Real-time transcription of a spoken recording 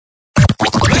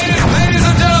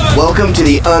Welcome to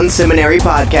the Unseminary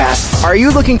Podcast. Are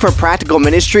you looking for practical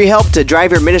ministry help to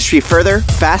drive your ministry further,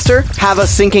 faster? Have a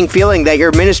sinking feeling that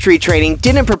your ministry training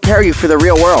didn't prepare you for the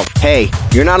real world? Hey,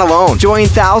 you're not alone. Join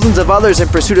thousands of others in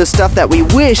pursuit of stuff that we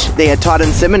wish they had taught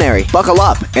in seminary. Buckle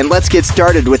up, and let's get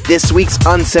started with this week's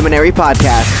Unseminary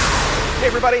Podcast. Hey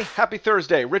everybody, happy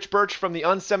Thursday. Rich Birch from the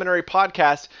Unseminary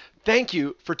Podcast. Thank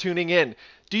you for tuning in.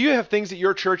 Do you have things at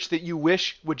your church that you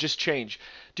wish would just change?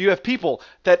 Do you have people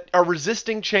that are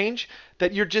resisting change,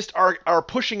 that you're just are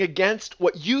pushing against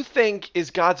what you think is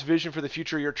God's vision for the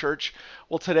future of your church?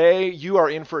 Well, today you are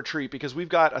in for a treat because we've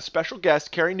got a special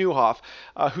guest, Carey Nieuwhof,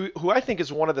 who I think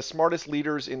is one of the smartest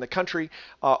leaders in the country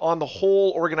on the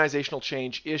whole organizational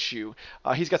change issue.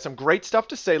 He's got some great stuff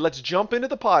to say. Let's jump into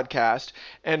the podcast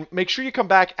and make sure you come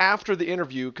back after the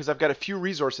interview because I've got a few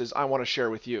resources I want to share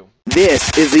with you.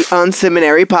 This is the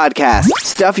Unseminary Podcast.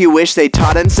 Stuff you wish they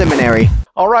taught in seminary.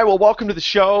 All right, well, welcome to the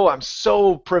show. I'm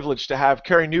so privileged to have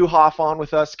Carey Nieuwhof on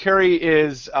with us. Carey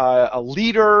is a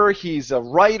leader, he's a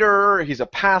writer, he's a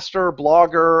pastor,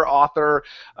 blogger, author,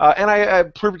 and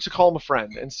I'm privileged to call him a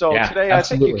friend. And so today, absolutely. I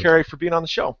thank you, Carey, for being on the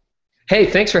show. Hey,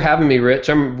 thanks for having me, Rich.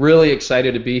 I'm really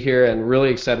excited to be here and really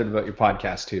excited about your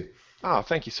podcast, too. Oh,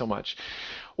 thank you so much.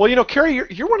 Well, you know, Carey,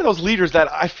 you're one of those leaders that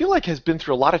I feel like has been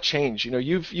through a lot of change. You know,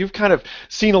 you've kind of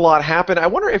seen a lot happen. I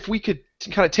wonder if we could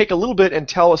kind of take a little bit and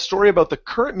tell a story about the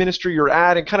current ministry you're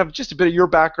at and kind of just a bit of your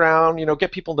background, you know,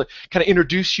 get people to kind of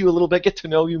introduce you a little bit, get to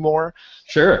know you more.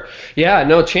 Sure. Yeah,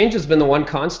 no, change has been the one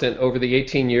constant over the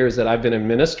 18 years that I've been in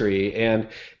ministry. And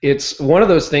it's one of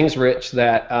those things, Rich,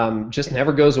 that just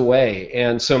never goes away.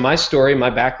 And so my story, my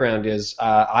background is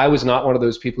I was not one of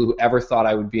those people who ever thought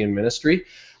I would be in ministry.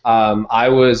 When I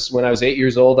was 8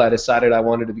 years old, I decided I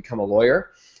wanted to become a lawyer.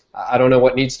 I don't know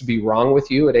what needs to be wrong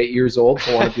with you at 8 years old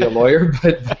to want to be a lawyer,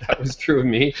 but that was true of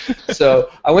me. So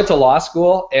I went to law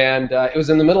school, and it was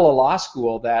in the middle of law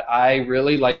school that I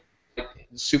really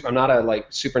I'm not a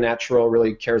supernatural,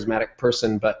 really charismatic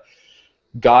person, but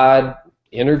God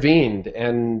intervened,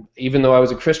 and even though I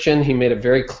was a Christian, he made it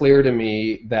very clear to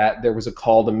me that there was a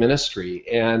call to ministry,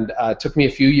 and it took me a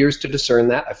few years to discern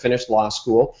that. I finished law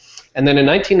school, and then in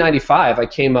 1995 I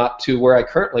came up to where I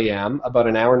currently am, about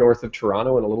an hour north of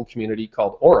Toronto in a little community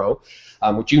called Oro,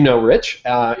 which you know, Rich,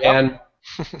 and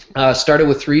started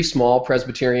with 3 small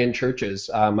Presbyterian churches.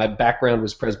 My background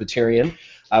was Presbyterian.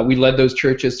 We led those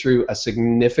churches through a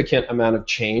significant amount of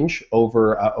change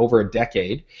over a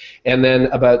decade. And then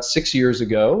about 6 years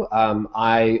ago,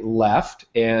 I left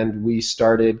and we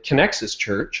started Connexus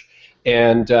Church.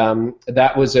 And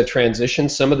that was a transition.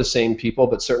 Some of the same people,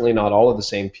 but certainly not all of the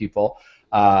same people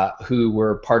who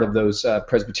were part of those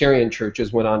Presbyterian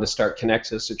churches went on to start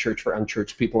Connexus, a church for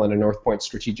unchurched people and a North Point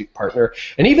strategic partner.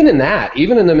 And even in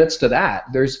the midst of that,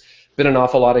 there's been an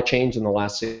awful lot of change in the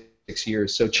last 6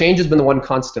 years. So change has been the one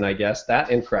constant, I guess, that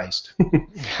and Christ.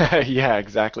 Yeah,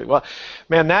 exactly. Well,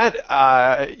 man, that,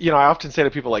 I often say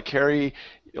to people like Carey,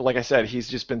 like I said, he's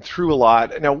just been through a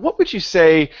lot. Now, what would you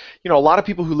say, a lot of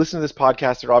people who listen to this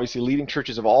podcast are obviously leading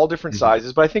churches of all different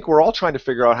sizes, but I think we're all trying to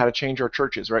figure out how to change our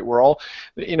churches, right? We're all,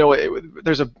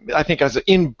 I think as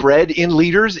inbred in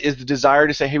leaders is the desire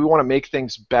to say, hey, we want to make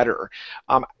things better.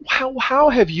 How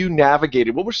have you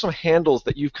navigated? What were some handles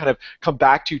that you've kind of come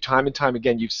back to time and time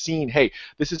again? You've seen, hey,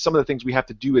 this is some of the things we have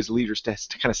to do as leaders to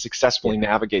kind of successfully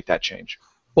navigate that change.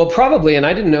 Well, probably, and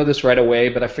I didn't know this right away,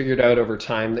 but I figured out over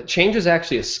time that change is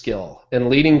actually a skill, and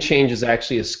leading change is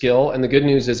actually a skill, and the good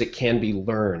news is it can be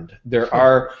learned. There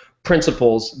are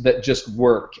principles that just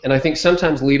work, and I think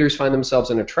sometimes leaders find themselves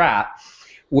in a trap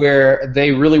where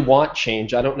they really want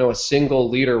change. I don't know a single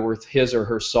leader worth his or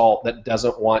her salt that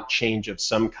doesn't want change of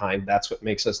some kind. That's what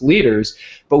makes us leaders.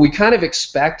 But we kind of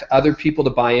expect other people to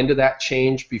buy into that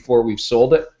change before we've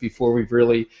sold it, before we've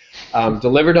really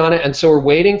delivered on it. And so we're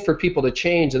waiting for people to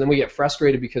change, and then we get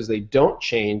frustrated because they don't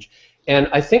change. And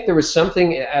I think there was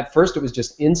something, at first it was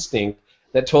just instinct,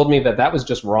 that told me that that was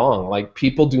just wrong. Like,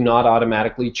 people do not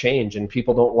automatically change, and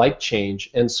people don't like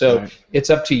change. And so It's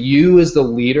up to you as the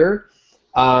leader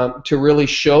to really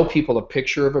show people a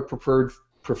picture of a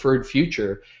preferred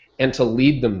future and to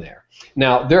lead them there.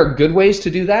 Now, there are good ways to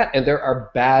do that, and there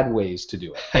are bad ways to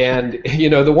do it. And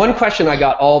the one question I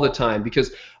got all the time,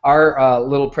 because our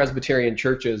little Presbyterian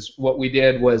churches, what we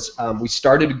did was we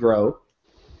started to grow,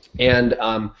 and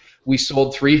we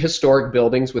sold 3 historic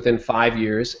buildings within 5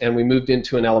 years, and we moved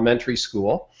into an elementary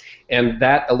school, and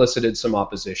that elicited some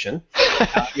opposition.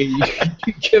 I mean,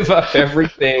 you give up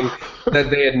everything that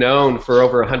they had known for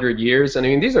over 100 years. And I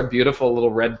mean, these are beautiful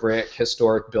little red brick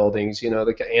historic buildings, you know,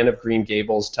 the Anne of Green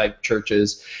Gables type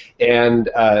churches. And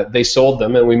they sold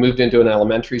them, and we moved into an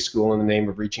elementary school in the name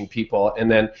of reaching people. And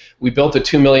then we built a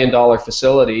 $2 million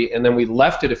facility, and then we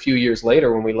left it a few years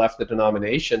later when we left the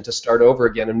denomination to start over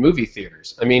again in movie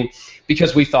theaters. I mean,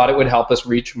 because we thought it would help us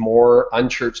reach more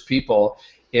unchurched people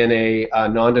in a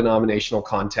non-denominational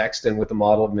context and with the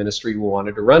model of ministry we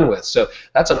wanted to run with. So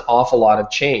that's an awful lot of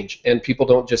change, and people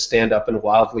don't just stand up and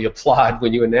wildly applaud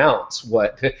when you announce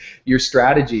what your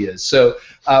strategy is. So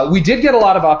we did get a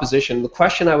lot of opposition. The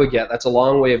question I would get, that's a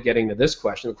long way of getting to this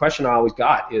question, the question I always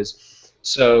got is,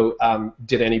 so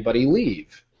did anybody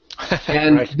leave?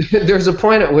 And right. There's a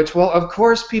point at which, well, of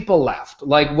course people left.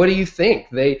 Like, what do you think?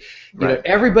 You know,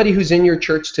 everybody who's in your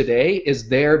church today is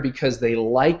there because they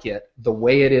like it the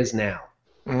way it is now.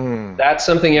 That's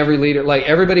something every leader, like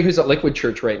everybody who's at Liquid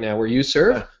Church right now, where you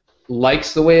serve,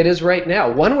 likes the way it is right now.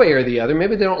 One way or the other.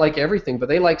 Maybe they don't like everything, but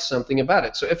they like something about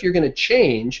it. So if you're going to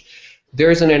change,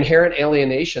 there's an inherent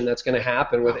alienation that's going to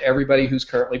happen with everybody who's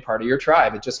currently part of your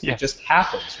tribe. It just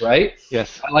happens, right?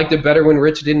 Yes. I liked it better when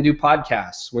Rich didn't do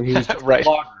podcasts, when he was just right. a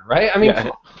blogger, right? I mean,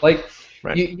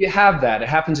 you have that. It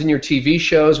happens in your TV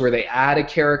shows where they add a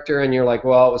character, and you're like,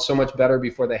 well, it was so much better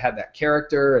before they had that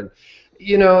character, and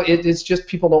you know, it's just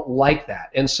people don't like that,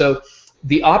 and so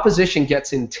the opposition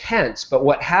gets intense. But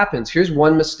what happens, here's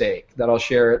one mistake that I'll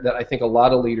share that I think a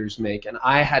lot of leaders make, and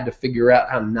I had to figure out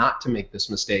how not to make this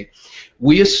mistake.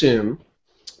 We assume,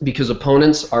 because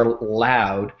opponents are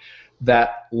loud,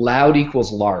 that loud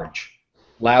equals large.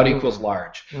 Loud equals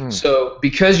large. So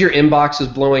because your inbox is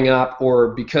blowing up, or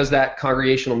because that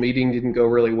congregational meeting didn't go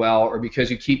really well, or because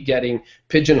you keep getting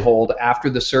pigeonholed after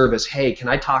the service, hey, can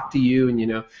I talk to you? And you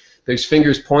know, there's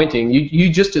fingers pointing.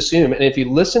 You just assume, and if you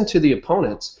listen to the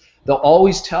opponents, they'll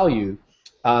always tell you,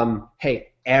 hey,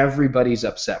 everybody's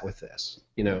upset with this.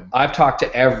 You know, I've talked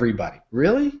to everybody.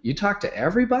 Really? You talked to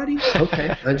everybody?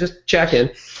 Okay, I'm just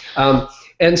checking.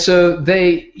 And so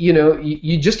they, you know,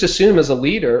 you just assume as a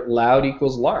leader, loud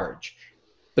equals large.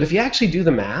 But if you actually do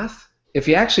the math, if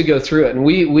you actually go through it, and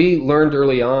we learned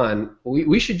early on,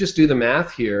 we should just do the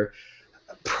math here,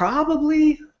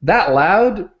 probably that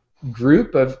loud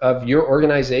group of your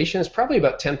organization is probably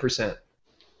about 10%.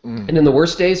 And in the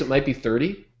worst days, it might be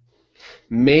 30.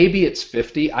 Maybe it's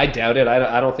 50. I doubt it.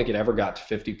 I don't think it ever got to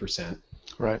 50%.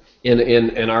 Right.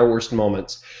 In our worst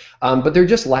moments. But they're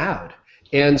just loud.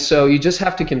 And so you just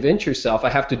have to convince yourself, I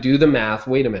have to do the math.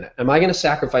 Wait a minute. Am I going to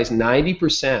sacrifice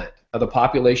 90% of the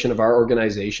population of our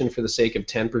organization for the sake of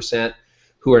 10%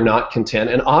 who are not content?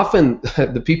 And often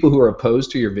the people who are opposed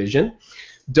to your vision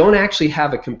don't actually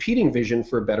have a competing vision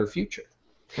for a better future.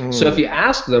 So if you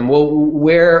ask them, well,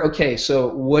 so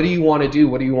what do you want to do?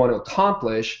 What do you want to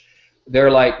accomplish?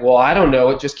 They're like, well, I don't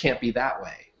know. It just can't be that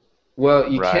way. Well,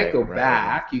 you can't go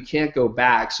back. You can't go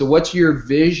back. So what's your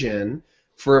vision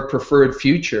for a preferred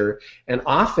future? And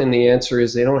often the answer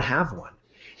is they don't have one.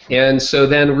 And so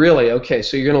then really,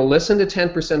 so you're going to listen to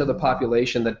 10% of the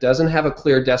population that doesn't have a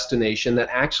clear destination, that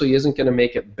actually isn't going to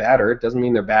make it better. It doesn't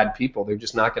mean they're bad people. They're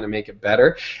just not going to make it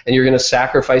better. And you're going to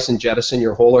sacrifice and jettison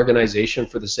your whole organization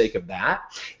for the sake of that.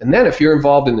 And then if you're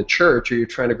involved in the church, or you're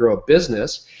trying to grow a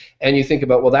business, and you think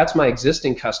about, well, that's my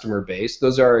existing customer base.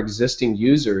 Those are our existing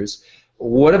users.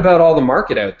 What about all the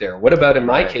market out there? What about, in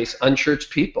my case,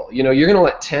 unchurched people? You know, you're going to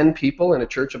let 10 people in a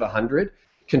church of 100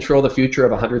 control the future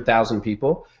of 100,000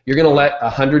 people. You're going to let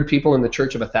 100 people in the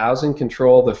church of 1,000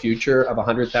 control the future of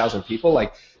 100,000 people.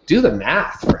 Like, do the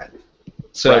math, Fred.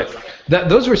 So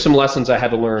those were some lessons I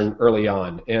had to learn early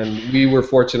on, and we were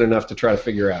fortunate enough to try to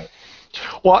figure out.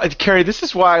 Well, Carey, this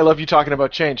is why I love you talking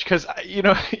about change, because, you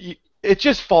know, it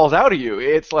just falls out of you.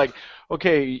 It's like,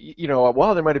 okay, you know,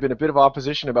 well, there might have been a bit of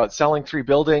opposition about selling 3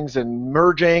 buildings and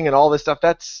merging and all this stuff.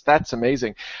 That's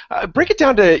amazing. Break it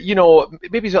down to, you know,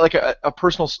 maybe like a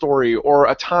personal story, or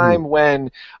a time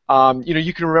when, you know,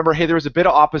 you can remember, hey, there was a bit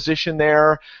of opposition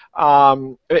there,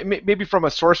 maybe from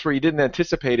a source where you didn't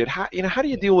anticipate it. How do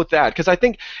you deal with that? Because I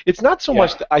think it's not so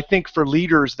much, I think, for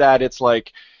leaders that it's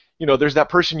like, you know, there's that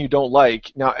person you don't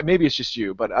like. Now, maybe it's just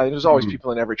you, but there's always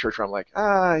people in every church where I'm like,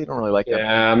 you don't really like them.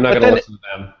 Yeah, I'm not going to listen to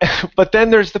them. But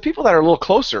then there's the people that are a little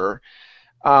closer.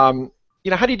 You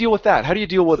know, how do you deal with that? How do you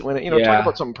deal with when, you know, talk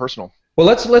about something personal? Well,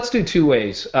 let's do 2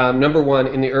 ways. Number one,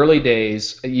 in the early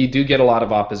days, you do get a lot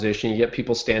of opposition. You get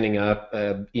people standing up,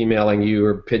 emailing you,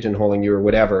 or pigeonholing you, or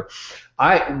whatever.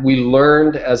 We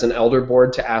learned as an elder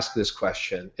board to ask this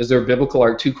question: is there a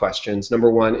biblical 2 questions?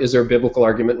 Number one, is there a biblical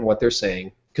argument in what they're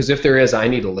saying? Because if there is, I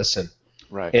need to listen.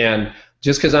 Right. And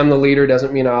Just because I'm the leader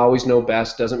doesn't mean I always know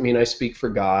best, doesn't mean I speak for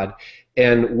God.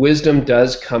 And wisdom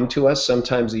does come to us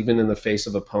sometimes even in the face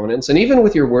of opponents. And even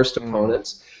with your worst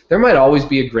opponents, there might always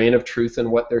be a grain of truth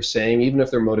in what they're saying, even if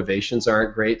their motivations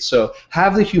aren't great. So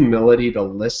have the humility to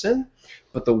listen,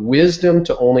 but the wisdom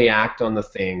to only act on the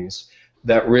things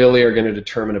that really are going to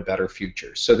determine a better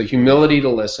future. So the humility to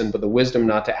listen, but the wisdom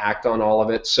not to act on all of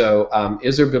it. So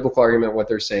is there biblical argument what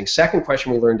they're saying? Second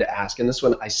question we learned to ask, and this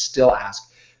one I still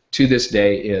ask to this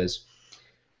day, is,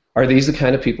 are these the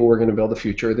kind of people we're going to build the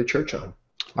future of the church on?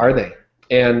 Are they?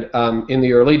 And in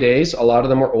the early days, a lot of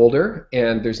them were older,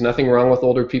 and there's nothing wrong with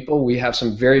older people. We have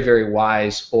some very, very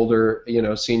wise older,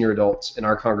 senior adults in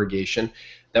our congregation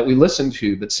that we listen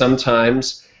to, but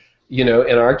sometimes, in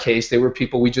our case, they were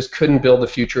people we just couldn't build the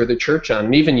future of the church on.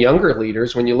 And even younger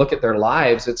leaders, when you look at their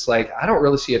lives, it's like, I don't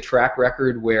really see a track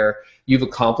record where you've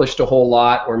accomplished a whole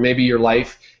lot, or maybe your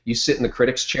life, you sit in the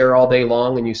critic's chair all day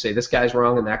long and you say this guy's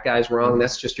wrong and that guy's wrong, and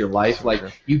that's just your life. So like,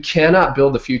 you cannot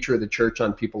build the future of the church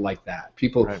on people like that.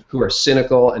 People who are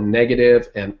cynical and negative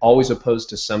and always opposed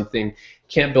to something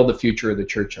can't build the future of the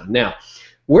church on. Now,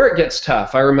 where it gets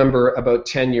tough, I remember about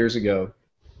 10 years ago,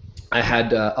 I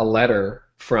had a letter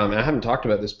from, and I haven't talked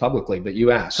about this publicly, but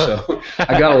you asked, so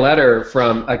I got a letter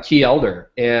from a key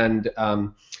elder, and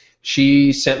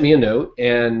she sent me a note,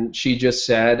 and she just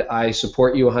said, I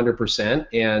support you 100%,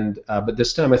 and but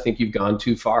this time I think you've gone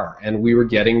too far. And we were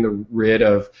getting rid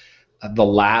of the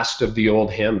last of the old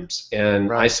hymns.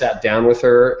 And I sat down with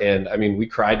her, and I mean, we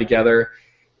cried together,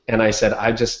 and I said,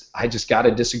 I just got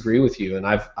to disagree with you, and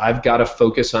I've got to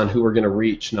focus on who we're going to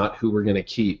reach, not who we're going to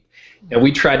keep. And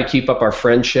we tried to keep up our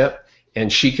friendship,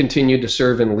 and she continued to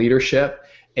serve in leadership.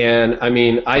 And I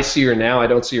mean, I see her now. I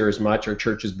don't see her as much. Our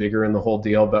church is bigger and the whole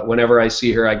deal. But whenever I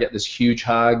see her, I get this huge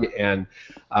hug. And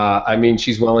I mean,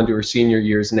 she's well into her senior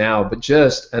years now, but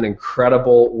just an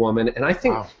incredible woman. And I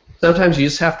think sometimes you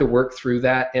just have to work through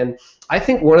that. And I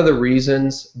think one of the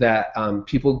reasons that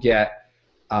people get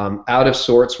out of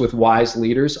sorts with wise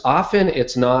leaders, often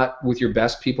it's not with your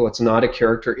best people. It's not a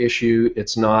character issue.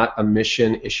 It's not a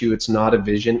mission issue. It's not a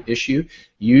vision issue.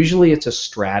 Usually it's a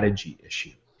strategy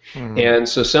issue. And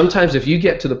so sometimes if you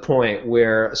get to the point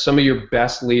where some of your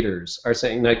best leaders are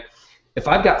saying, like, if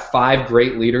I've got 5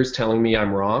 great leaders telling me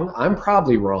I'm wrong, I'm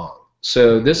probably wrong.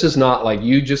 So this is not like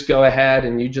you just go ahead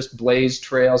and you just blaze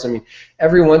trails. I mean,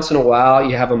 every once in a while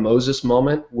you have a Moses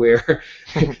moment where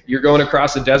you're going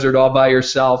across the desert all by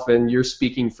yourself and you're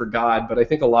speaking for God. But I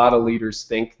think a lot of leaders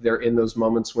think they're in those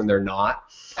moments when they're not.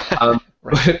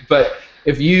 But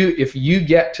if you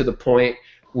get to the point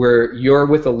where you're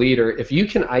with a leader, if you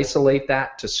can isolate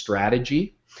that to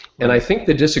strategy, and I think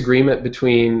the disagreement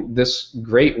between this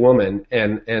great woman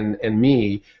and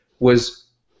me was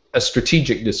a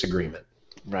strategic disagreement.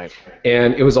 Right.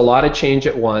 And it was a lot of change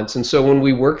at once. And so when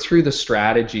we worked through the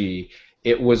strategy,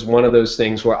 it was one of those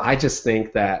things where I just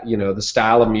think that, the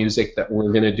style of music that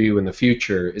we're going to do in the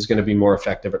future is going to be more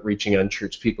effective at reaching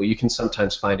unchurched people. You can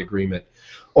sometimes find agreement,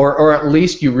 or at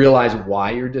least you realize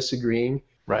why you're disagreeing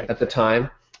at the time.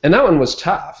 And that one was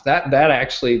tough. That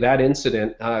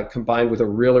incident combined with a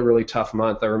really, really tough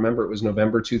month. I remember it was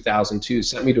November 2002.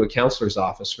 Sent me to a counselor's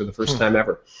office for the first time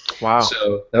ever. Wow.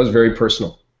 So that was very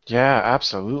personal. Yeah,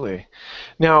 absolutely.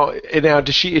 Now,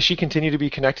 is she continue to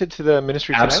be connected to the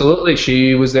ministry today? Absolutely.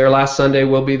 She was there last Sunday.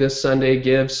 Will be this Sunday.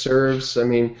 Gives, serves. I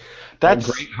mean, that's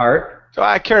a great heart.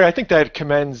 Carey, I think that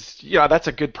commends, that's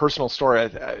a good personal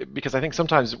story, because I think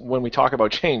sometimes when we talk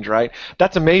about change, right,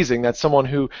 that's amazing that someone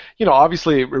who,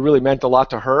 obviously it really meant a lot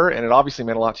to her, and it obviously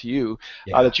meant a lot to you,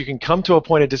 that you can come to a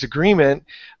point of disagreement,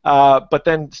 but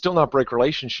then still not break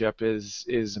relationship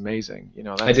is amazing.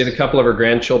 I did a couple of her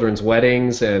grandchildren's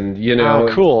weddings, and,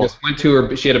 cool. Just went to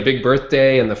her, she had a big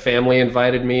birthday, and the family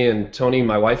invited me, and Tony,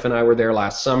 my wife, and I were there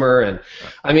last summer, and,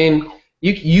 I mean,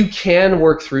 you can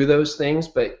work through those things,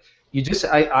 but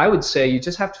I would say you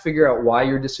just have to figure out why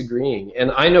you're disagreeing. And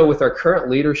I know with our current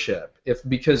leadership,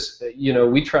 because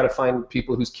we try to find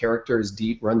people whose character is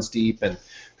deep, runs deep, and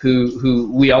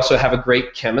who we also have a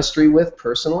great chemistry with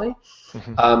personally,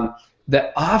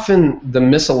 that often the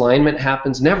misalignment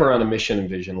happens never on a mission and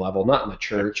vision level, not in the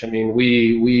church. I mean,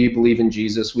 we believe in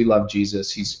Jesus, we love Jesus,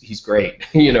 he's great.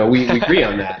 We agree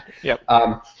on that.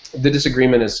 The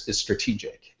disagreement is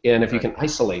strategic, and if you can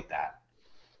isolate that,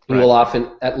 you will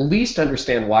often at least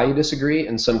understand why you disagree,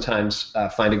 and sometimes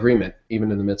find agreement even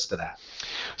in the midst of that.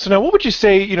 So now, what would you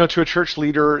say, to a church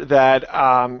leader that,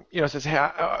 says, hey,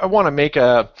 I want to make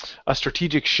a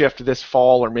strategic shift this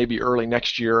fall or maybe early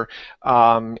next year,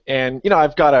 and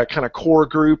I've got a kind of core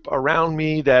group around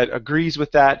me that agrees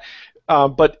with that.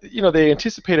 but they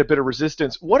anticipate a bit of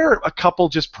resistance. What are a couple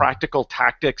just practical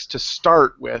tactics to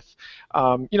start with?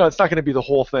 It's not going to be the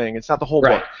whole thing. It's not the whole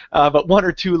book, but one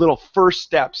or two little first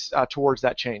steps towards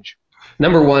that change.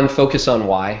 Number one, focus on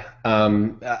why.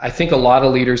 I think a lot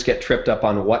of leaders get tripped up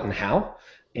on what and how.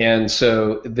 And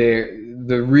so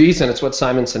the reason, it's what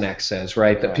Simon Sinek says,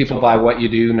 right? That people buy what you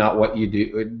do, not what you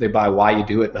do. They buy why you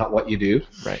do it, not what you do.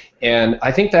 Right. And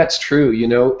I think that's true.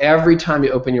 Every time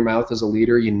you open your mouth as a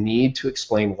leader, you need to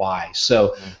explain why.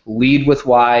 So lead with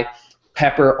why.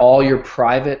 Pepper all your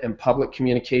private and public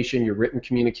communication, your written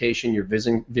communication, your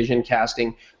vision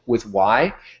casting with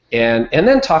why, and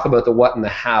then talk about the what and the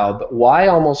how. But why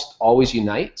almost always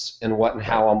unites, and what and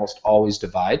how almost always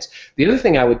divides. The other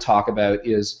thing I would talk about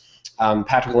is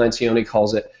Patrick Lencioni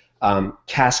calls it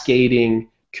cascading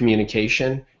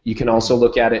communication. You can also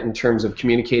look at it in terms of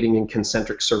communicating in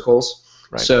concentric circles.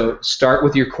 Right. So start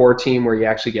with your core team where you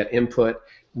actually get input,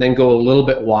 then go a little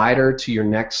bit wider to your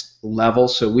next level.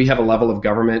 So we have a level of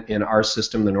government in our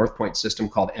system, the North Point system,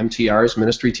 called MTRs,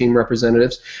 Ministry Team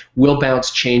Representatives. We'll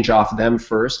bounce change off them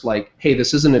first, like, hey,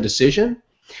 this isn't a decision.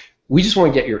 We just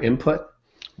want to get your input.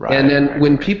 Right, and then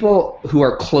when people who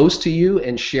are close to you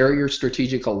and share your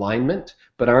strategic alignment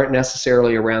but aren't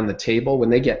necessarily around the table, when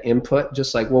they get input,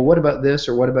 just like, well, what about this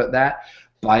or what about that,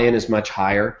 buy-in is much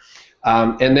higher.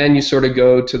 And then you sort of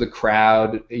go to the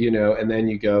crowd, and then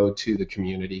you go to the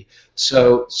community.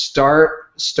 So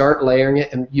start layering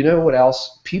it. And you know what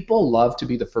else? People love to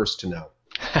be the first to know.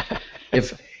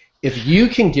 If you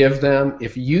can give them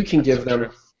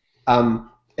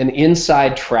an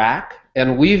inside track,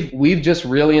 and we've just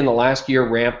really in the last year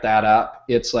ramped that up.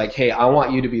 It's like, hey, I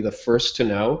want you to be the first to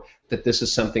know that this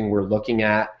is something we're looking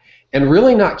at, and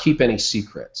really not keep any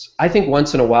secrets. I think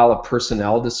once in a while a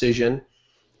personnel decision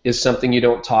is something you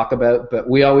don't talk about, but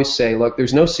we always say, look,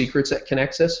 there's no secrets at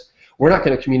Connexus. We're not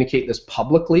going to communicate this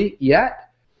publicly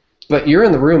yet, but you're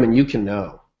in the room and you can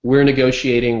know. We're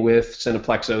negotiating with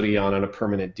Cineplex Odeon on a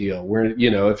permanent deal.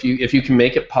 If you can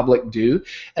make it public, do.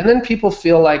 And then people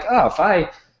feel like, oh, if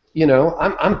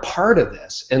I'm part of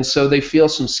this. And so they feel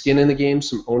some skin in the game,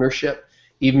 some ownership,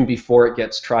 even before it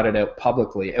gets trotted out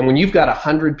publicly. And when you've got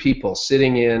 100 people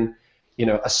sitting in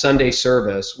a Sunday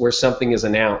service where something is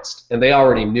announced and they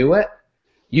already knew it,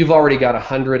 you've already got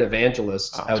 100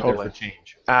 evangelists out there for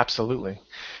change. Absolutely.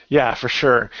 Yeah, for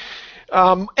sure.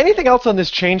 Anything else on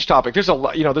this change topic? There's a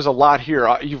lot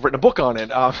here. You've written a book on it.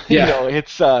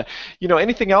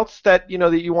 Anything else that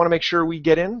that you want to make sure we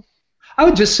get in? I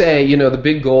would just say, the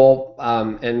big goal,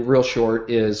 and real short,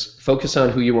 is focus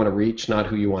on who you want to reach, not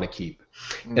who you want to keep.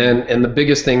 And the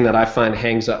biggest thing that I find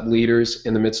hangs up leaders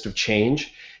in the midst of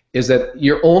change is that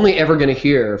you're only ever going to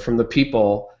hear from the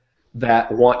people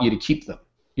that want you to keep them.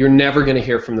 You're never going to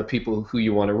hear from the people who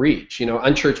you want to reach.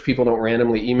 Unchurched people don't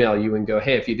randomly email you and go,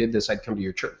 hey, if you did this, I'd come to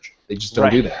your church. They just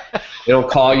don't do that. They don't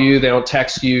call you. They don't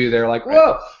text you. They're like,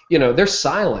 whoa, they're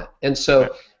silent. And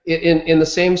so in the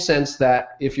same sense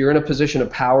that if you're in a position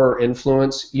of power or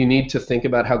influence, you need to think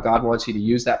about how God wants you to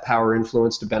use that power or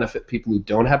influence to benefit people who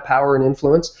don't have power and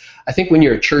influence. I think when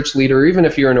you're a church leader, or even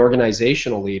if you're an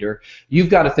organizational leader, you've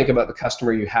got to think about the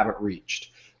customer you haven't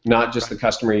reached, not just the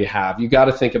customer you have. You've got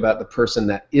to think about the person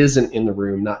that isn't in the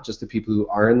room, not just the people who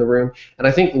are in the room. And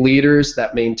I think leaders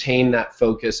that maintain that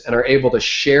focus and are able to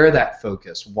share that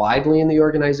focus widely in the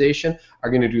organization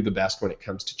are going to do the best when it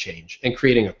comes to change and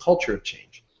creating a culture of change.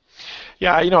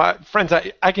 Yeah, friends,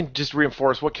 I can just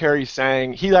reinforce what Carey's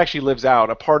saying. He actually lives out.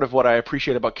 A part of what I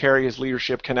appreciate about Carey, his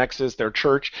leadership, Connexus, their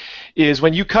church, is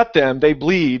when you cut them, they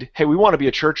bleed, hey, we want to be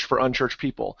a church for unchurched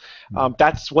people.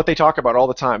 That's what they talk about all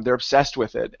the time. They're obsessed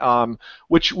with it,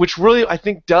 which really, I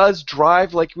think, does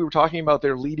drive, like we were talking about,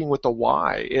 they're leading with the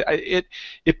why.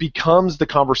 It becomes the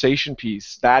conversation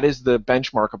piece. That is the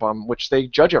benchmark upon which they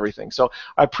judge everything. So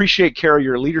I appreciate, Carey,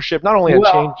 your leadership, not only on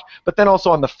change, but then also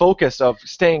on the focus of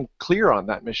staying clear on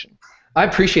that mission. I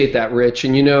appreciate that, Rich.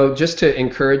 And just to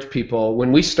encourage people,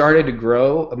 when we started to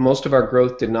grow, most of our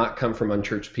growth did not come from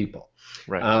unchurched people.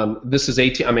 Right. I'm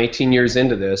 18 years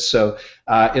into this. So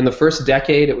in the first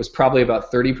decade, it was probably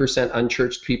about 30%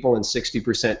 unchurched people and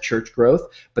 60% church growth.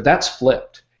 But that's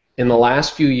flipped. In the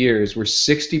last few years, where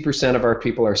 60% of our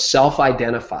people are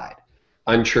self-identified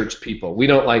unchurched people. We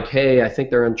don't like, hey, I think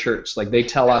they're unchurched. Like they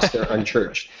tell us they're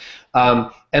unchurched.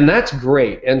 And that's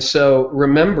great. And so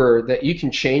remember that you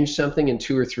can change something in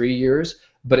 2 or 3 years,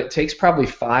 but it takes probably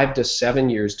 5 to 7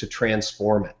 years to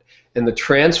transform it. And the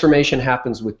transformation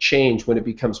happens with change when it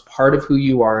becomes part of who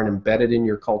you are and embedded in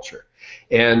your culture.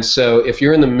 And so if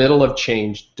you're in the middle of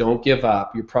change, don't give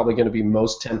up. You're probably going to be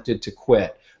most tempted to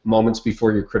quit moments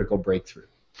before your critical breakthrough.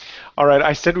 All right,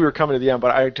 I said we were coming to the end,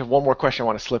 but I have one more question I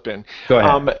want to slip in. Go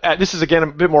ahead. This is, again, a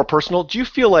bit more personal. Do you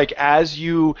feel like as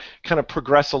you kind of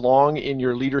progress along in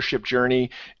your leadership journey,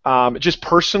 just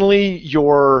personally,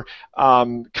 you're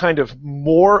kind of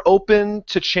more open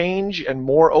to change and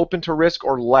more open to risk,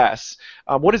 or less?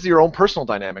 What is your own personal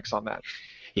dynamics on that?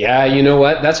 Yeah, you know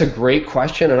what? That's a great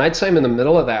question, and I'd say I'm in the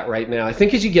middle of that right now. I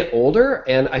think as you get older,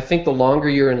 and I think the longer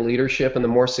you're in leadership and the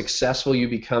more successful you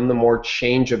become, the more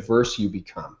change averse you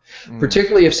become.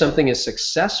 Particularly if something is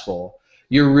successful,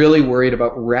 you're really worried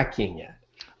about wrecking it.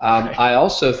 I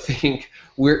also think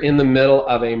we're in the middle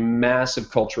of a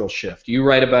massive cultural shift. You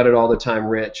write about it all the time,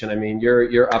 Rich, and I mean,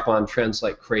 you're up on trends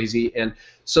like crazy. And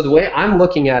so the way I'm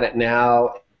looking at it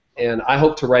now, and I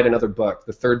hope to write another book,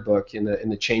 the third book in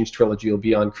the Change trilogy, will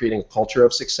be on creating a culture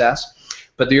of success.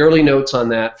 But the early notes on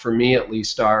that, for me at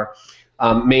least, are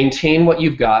maintain what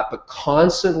you've got, but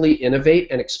constantly innovate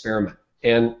and experiment.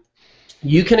 And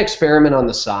you can experiment on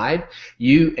the side.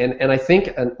 And I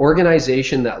think an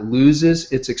organization that loses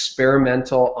its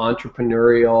experimental,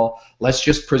 entrepreneurial, let's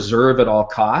just preserve at all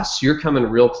costs, you're coming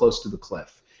real close to the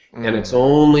cliff. And it's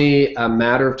only a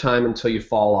matter of time until you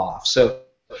fall off. So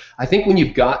I think when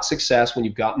you've got success, when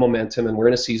you've got momentum, and we're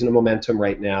in a season of momentum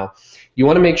right now, you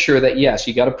want to make sure that, yes,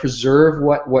 you got to preserve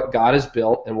what God has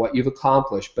built and what you've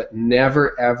accomplished, but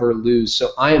never, ever lose. So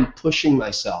I am pushing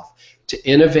myself to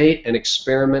innovate and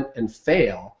experiment and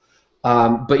fail.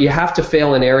 But you have to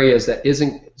fail in areas that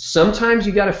isn't, sometimes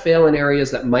you got to fail in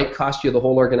areas that might cost you the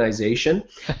whole organization,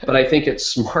 but I think it's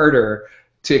smarter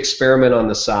to experiment on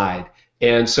the side.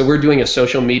 And so we're doing a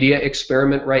social media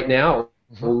experiment right now.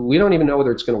 We don't even know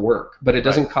whether it's going to work, but it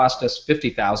doesn't cost us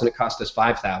 $50,000, it costs us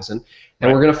 $5,000, and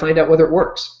we're going to find out whether it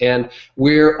works. And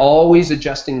we're always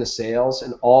adjusting the sails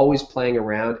and always playing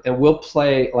around, and we'll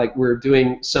play like we're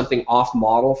doing something off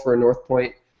model for a North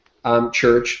Point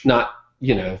church. Not,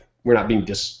 we're not being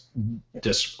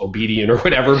disobedient or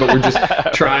whatever, but we're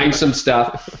just trying some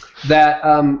stuff that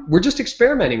we're just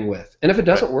experimenting with. And if it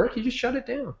doesn't work, you just shut it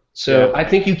down. So I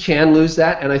think you can lose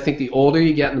that, and I think the older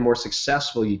you get and the more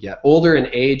successful you get, older in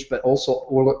age, but also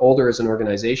older as an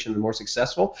organization, the more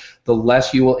successful, the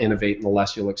less you will innovate and the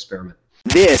less you'll experiment.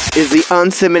 This is the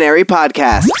Unseminary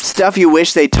Podcast. Stuff you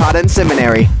wish they taught in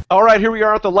seminary. All right, here we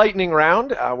are at the lightning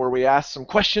round, where we ask some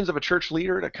questions of a church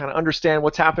leader to kind of understand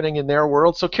what's happening in their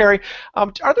world. So, Carey,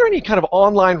 are there any kind of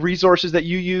online resources that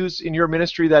you use in your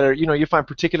ministry that are, you find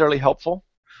particularly helpful?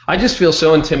 I just feel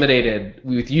so intimidated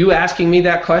with you asking me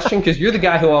that question, because you're the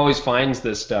guy who always finds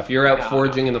this stuff. You're out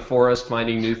foraging in the forest,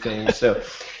 finding new things. So,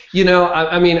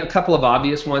 I mean, a couple of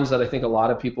obvious ones that I think a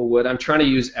lot of people would. I'm trying to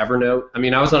use Evernote. I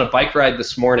mean, I was on a bike ride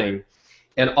this morning,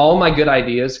 and all my good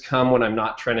ideas come when I'm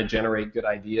not trying to generate good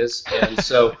ideas. And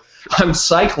so I'm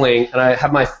cycling, and I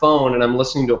have my phone, and I'm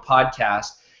listening to a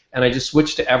podcast, and I just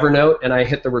switch to Evernote, and I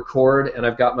hit the record, and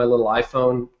I've got my little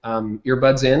iPhone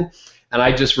earbuds in, and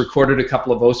I just recorded a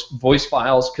couple of voice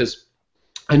files, because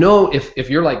I know if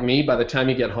you're like me, by the time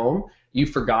you get home,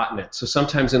 you've forgotten it. So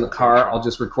sometimes in the car, I'll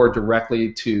just record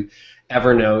directly to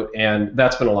Evernote, and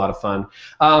that's been a lot of fun.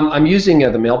 I'm using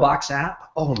the Mailbox app.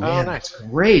 Oh, man, nice. That's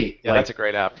great. Yeah, that's a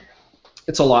great app.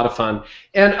 It's a lot of fun.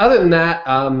 And other than that,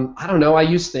 I don't know, I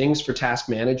use things for task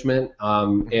management,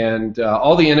 and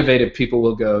all the innovative people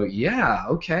will go, yeah,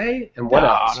 okay, and what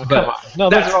else? But no,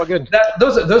 those are all good.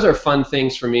 Those are fun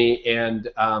things for me, and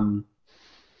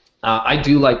I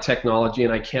do like technology,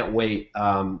 and I can't wait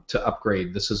to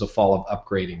upgrade. This is a fall of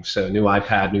upgrading, so new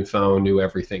iPad, new phone, new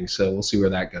everything. So we'll see where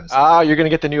that goes. You're gonna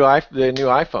get the new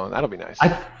iPhone. That'll be nice. I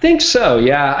think so.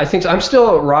 Yeah, I think so. I'm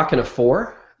still rocking a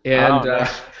 4, and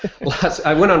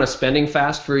I went on a spending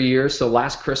fast for a year. So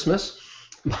last Christmas,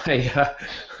 my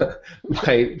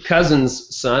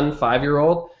cousin's son,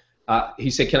 5-year-old,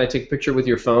 he said, "Can I take a picture with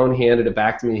your phone?" He handed it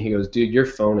back to me. He goes, "Dude, your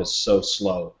phone is so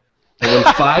slow." And when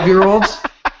 5-year-olds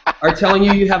are telling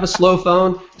you have a slow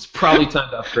phone, it's probably time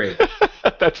to upgrade.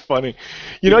 That's funny.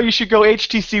 You should go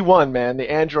HTC One, man, the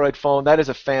Android phone. That is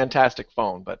a fantastic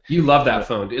phone. But you love that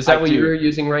phone. Is that what you're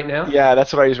using right now? Yeah,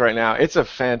 that's what I use right now. It's a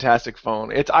fantastic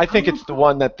phone. I think it's the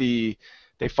one that they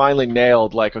finally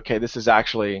nailed. Like, okay, this is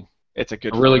actually, it's a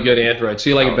good phone. Really good Android. So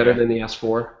you like it better than the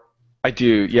S4? I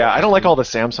do. Yeah, I don't like all the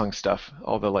Samsung stuff.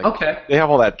 All the they have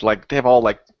all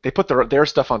that they put their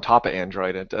stuff on top of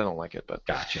Android. I don't like it, but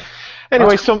gotcha.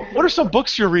 Anyway, so what are some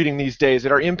books you're reading these days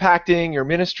that are impacting your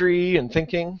ministry and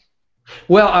thinking?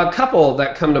 Well, a couple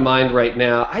that come to mind right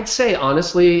now. I'd say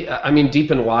honestly, I mean, Deep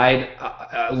and Wide.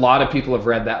 a lot of people have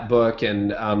read that book,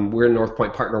 and we're in North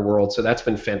Point Partner World, so that's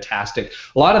been fantastic.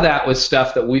 A lot of that was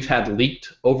stuff that we've had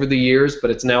leaked over the years,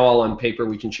 but it's now all on paper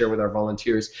we can share with our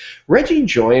volunteers. Reggie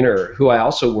Joyner, who I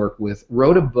also work with,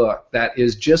 wrote a book that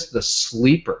is just the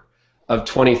sleeper of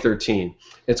 2013.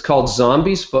 It's called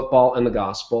Zombies, Football, and the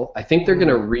Gospel. I think they're going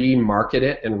to remarket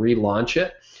it and relaunch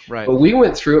it. Right. But we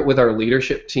went through it with our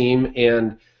leadership team,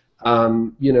 and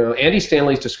Andy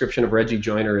Stanley's description of Reggie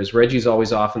Joyner is Reggie's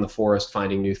always off in the forest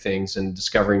finding new things and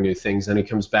discovering new things, and he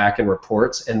comes back and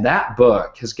reports. And that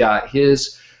book has got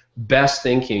his best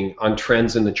thinking on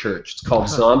trends in the church. It's called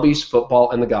Zombies,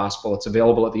 Football, and the Gospel. It's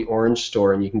available at the Orange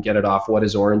store, and you can get it off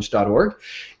whatisorange.org.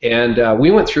 And we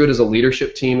went through it as a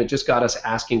leadership team. It just got us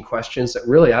asking questions that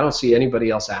really I don't see anybody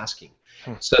else asking.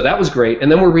 So that was great.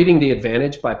 And then we're reading The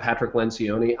Advantage by Patrick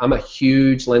Lencioni. I'm a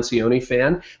huge Lencioni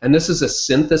fan, and this is a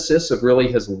synthesis of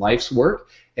really his life's work.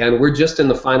 And we're just in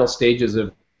the final stages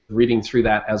of reading through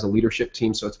that as a leadership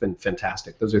team, so it's been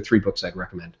fantastic. Those are 3 books I'd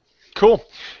recommend. Cool.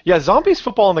 Yeah, Zombies,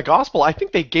 Football, and the Gospel, I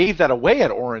think they gave that away at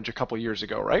Orange a couple years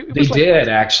ago, right? They did,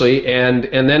 actually, and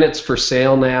then it's for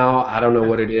sale now. I don't know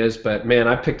what it is, but, man,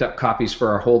 I picked up copies for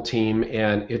our whole team,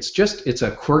 and it's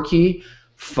a quirky,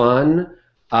 fun,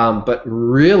 but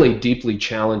really deeply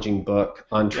challenging book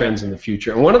on trends in the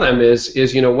future. And one of them is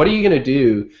what are you going to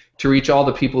do to reach all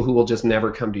the people who will just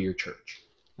never come to your church?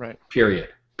 Right. Period.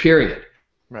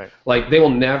 Right. Like, they will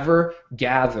never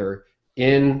gather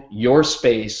in your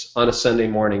space on a Sunday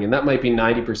morning, and that might be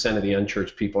 90% of the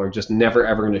unchurched people are just never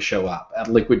ever going to show up at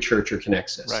Liquid Church or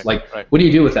Connexus. What do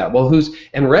you do with that? Well,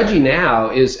 and Reggie now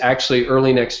is actually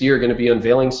early next year going to be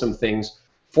unveiling some things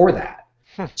for that.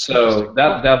 So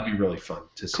that'd be really fun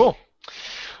to see. Cool.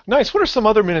 Nice. What are some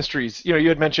other ministries? You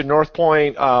had mentioned North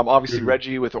Point, obviously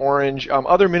Reggie with Orange.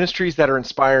 Other ministries that are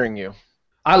inspiring you?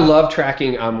 I love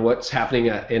tracking what's happening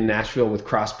in Nashville with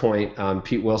Crosspoint.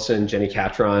 Pete Wilson, Jenny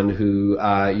Catron, who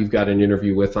you've got an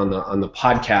interview with on the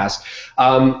podcast.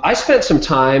 I spent some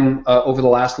time over the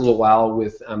last little while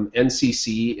with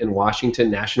NCC in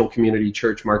Washington, National Community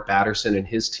Church, Mark Batterson and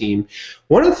his team.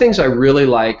 One of the things I really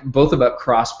like, both about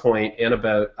Crosspoint and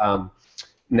about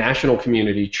National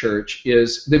Community Church,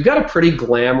 is they've got a pretty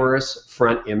glamorous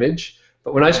front image.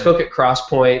 But when I spoke at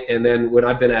Crosspoint, and then when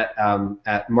I've been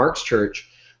at Mark's church,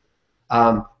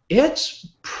 it's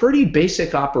pretty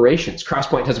basic operations.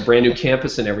 Crosspoint has a brand new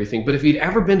campus and everything, but if you'd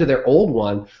ever been to their old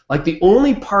one, like the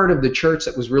only part of the church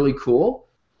that was really cool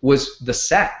was the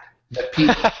set that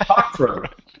people talked from.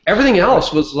 Everything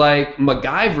else was like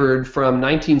MacGyvered from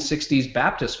 1960s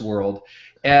Baptist world.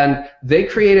 And they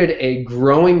created a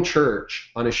growing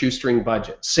church on a shoestring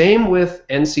budget. Same with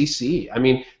NCC. I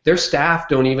mean, their staff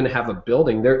don't even have a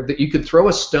building. You could throw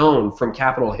a stone from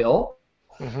Capitol Hill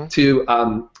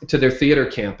to their theater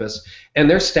campus, and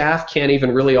their staff can't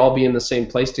even really all be in the same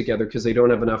place together because they don't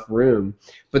have enough room.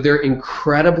 But they're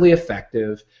incredibly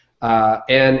effective,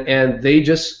 and they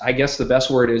just, I guess the best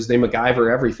word is they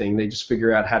MacGyver everything. They just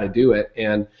figure out how to do it.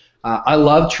 And I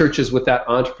love churches with that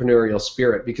entrepreneurial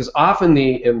spirit, because often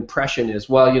the impression is,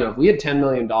 well, if we had $10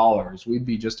 million, we'd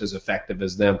be just as effective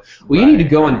as them. Well, you need to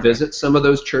go and visit some of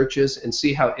those churches and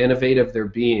see how innovative they're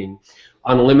being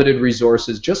on limited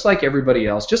resources, just like everybody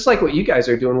else, just like what you guys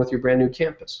are doing with your brand new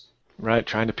campus. Right,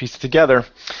 trying to piece it together.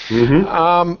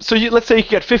 So let's say you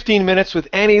get 15 minutes with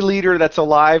any leader that's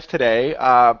alive today.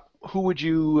 Who would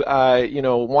you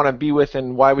want to be with,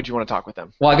 and why would you want to talk with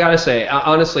them? Well, I got to say,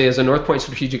 honestly, as a North Point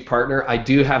strategic partner, I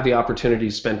do have the opportunity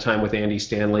to spend time with Andy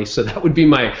Stanley, so that would be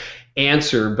my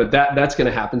answer, but that's going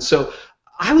to happen. So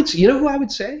I would, who I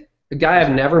would say? A guy I've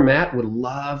never met, would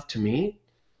love to meet?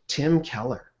 Tim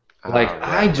Keller.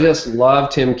 I just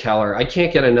love Tim Keller. I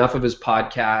can't get enough of his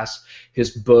podcasts, his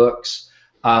books,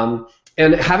 and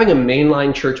having a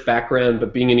mainline church background,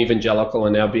 but being an evangelical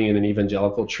and now being in an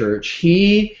evangelical church,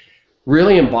 he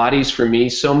really embodies for me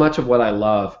so much of what I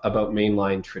love about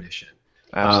mainline tradition.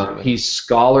 He's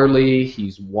scholarly,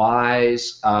 he's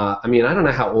wise. I don't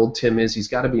know how old Tim is. He's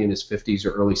got to be in his 50s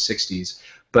or early 60s,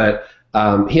 but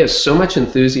he has so much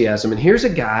enthusiasm. And here's a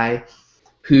guy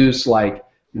who's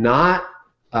not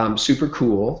super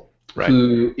cool,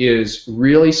 who is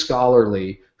really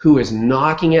scholarly, who is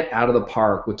knocking it out of the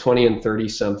park with 20 and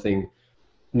 30-something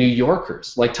New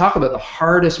Yorkers. Talk about the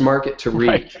hardest market to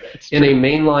reach in a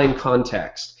mainline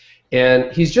context. And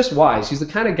he's just wise. He's the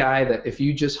kind of guy that if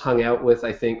you just hung out with,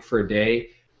 I think, for a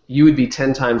day, you would be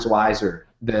 10 times wiser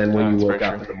than when you woke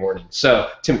up in the morning. So,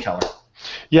 Tim Keller.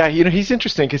 Yeah, he's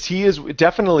interesting because he is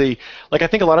definitely like I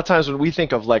think a lot of times when we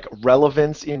think of like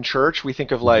relevance in church, we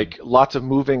think of like lots of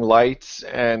moving lights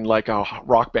and like a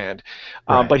rock band.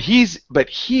 Right. But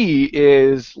he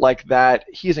is like that.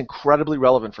 He is incredibly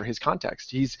relevant for his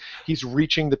context. He's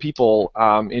reaching the people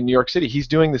in New York City. He's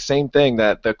doing the same thing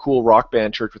that the cool rock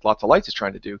band church with lots of lights is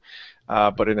trying to do.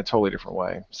 But in a totally different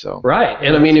way. So right,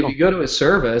 and I mean, if you go to a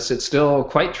service, it's still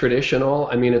quite traditional.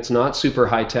 I mean, it's not super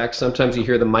high tech. Sometimes you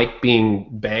hear the mic being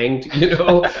banged,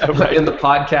 right. in the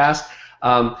podcast.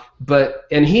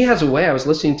 And he has a way. I was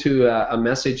listening to a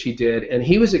message he did, and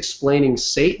he was explaining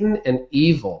Satan and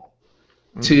evil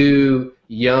to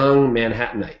young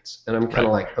Manhattanites, and I'm kind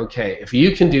of like, okay, if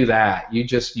you can do that,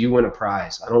 you win a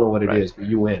prize. I don't know what it is, but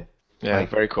you win. Yeah,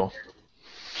 very cool.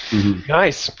 Mm-hmm.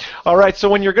 Nice. All right, so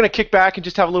when you're going to kick back and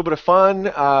just have a little bit of fun,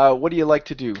 what do you like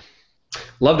to do?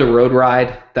 Love to road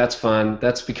ride. That's fun.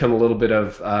 That's become a little bit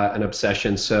of an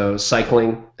obsession. So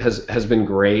cycling has been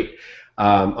great.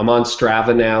 I'm on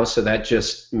Strava now, so that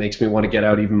just makes me want to get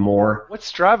out even more. What's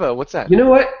Strava? What's that? You know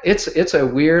what? It's a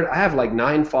weird. I have like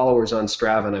 9 followers on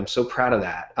Strava, and I'm so proud of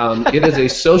that. It is a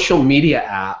social media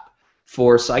app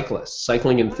for cyclists,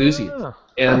 cycling enthusiasts,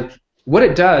 and what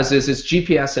it does is it's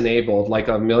GPS enabled, like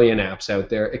a million apps out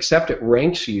there, except it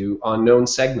ranks you on known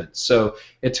segments. So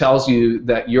it tells you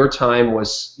that your time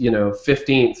was,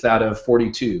 15th out of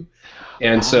 42.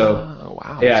 And so,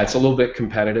 yeah, it's a little bit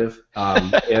competitive,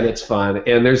 and it's fun.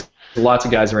 And there's lots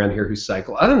of guys around here who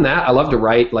cycle. Other than that, I love to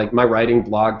write, like my writing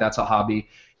blog, that's a hobby,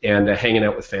 and hanging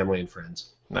out with family and friends.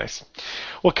 Nice.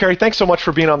 Well, Carey, thanks so much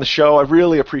for being on the show. I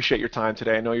really appreciate your time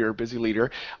today. I know you're a busy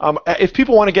leader. If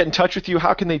people want to get in touch with you,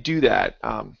 how can they do that?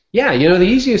 Yeah, the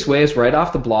easiest way is right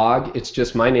off the blog. It's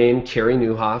just my name,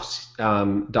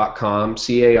 CareyNieuwhof.com,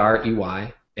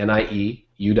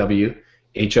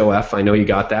 CareyNieuwhof. I know you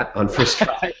got that on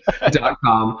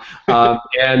firsttry.com.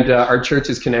 And our church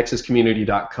is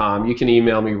connexuscommunity.com. You can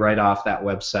email me right off that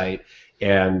website,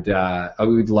 and I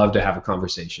would love to have a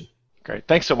conversation. Great.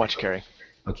 Thanks so much, Carey.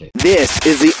 Okay. This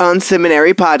is the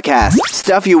Unseminary Podcast.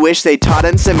 Stuff you wish they taught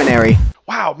in seminary.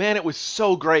 Wow, man, it was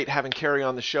so great having Carey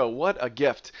on the show. What a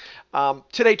gift.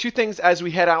 Today, 2 things as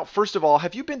we head out. First of all,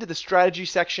 have you been to the strategy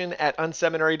section at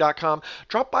unseminary.com?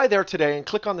 Drop by there today and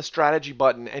click on the strategy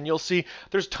button, and you'll see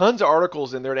there's tons of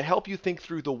articles in there to help you think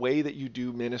through the way that you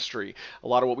do ministry. A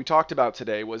lot of what we talked about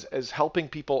today was as helping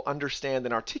people understand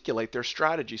and articulate their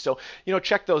strategy. So,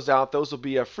 check those out. Those will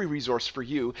be a free resource for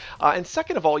you. And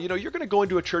second of all, you're going to go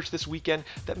into a church this weekend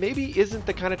that maybe isn't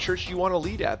the kind of church you want to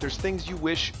lead at. There's things you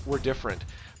wish were different.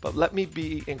 But let me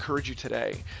encourage you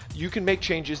today. You can make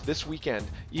changes this weekend,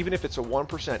 even if it's a 1%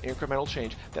 incremental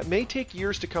change that may take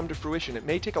years to come to fruition. It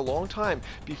may take a long time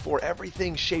before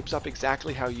everything shapes up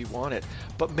exactly how you want it.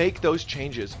 But make those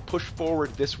changes. Push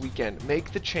forward this weekend.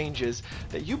 Make the changes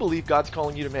that you believe God's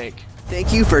calling you to make.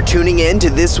 Thank you for tuning in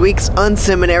to this week's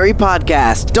Unseminary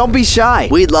Podcast. Don't be shy.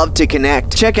 We'd love to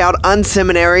connect. Check out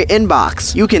Unseminary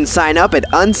Inbox. You can sign up at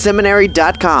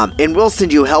unseminary.com, and we'll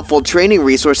send you helpful training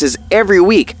resources every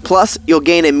week. Plus, you'll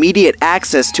gain immediate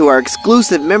access to our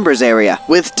exclusive members area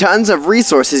with tons of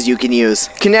resources you can use.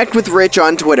 Connect with Rich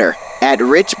on Twitter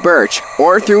 @RichBirch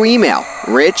or through email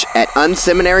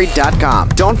rich@unseminary.com.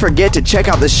 Don't forget to check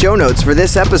out the show notes for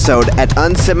this episode at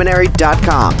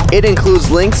unseminary.com. It includes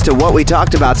links to what we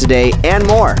talked about today and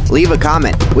more. Leave a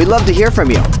comment. We'd love to hear from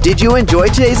you. Did you enjoy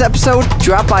today's episode?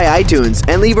 Drop by iTunes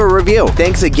and leave a review.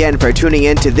 Thanks again for tuning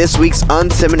in to this week's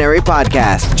Unseminary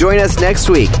Podcast. Join us next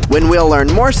week when we'll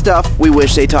learn more stuff we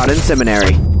wish they taught in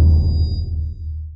seminary.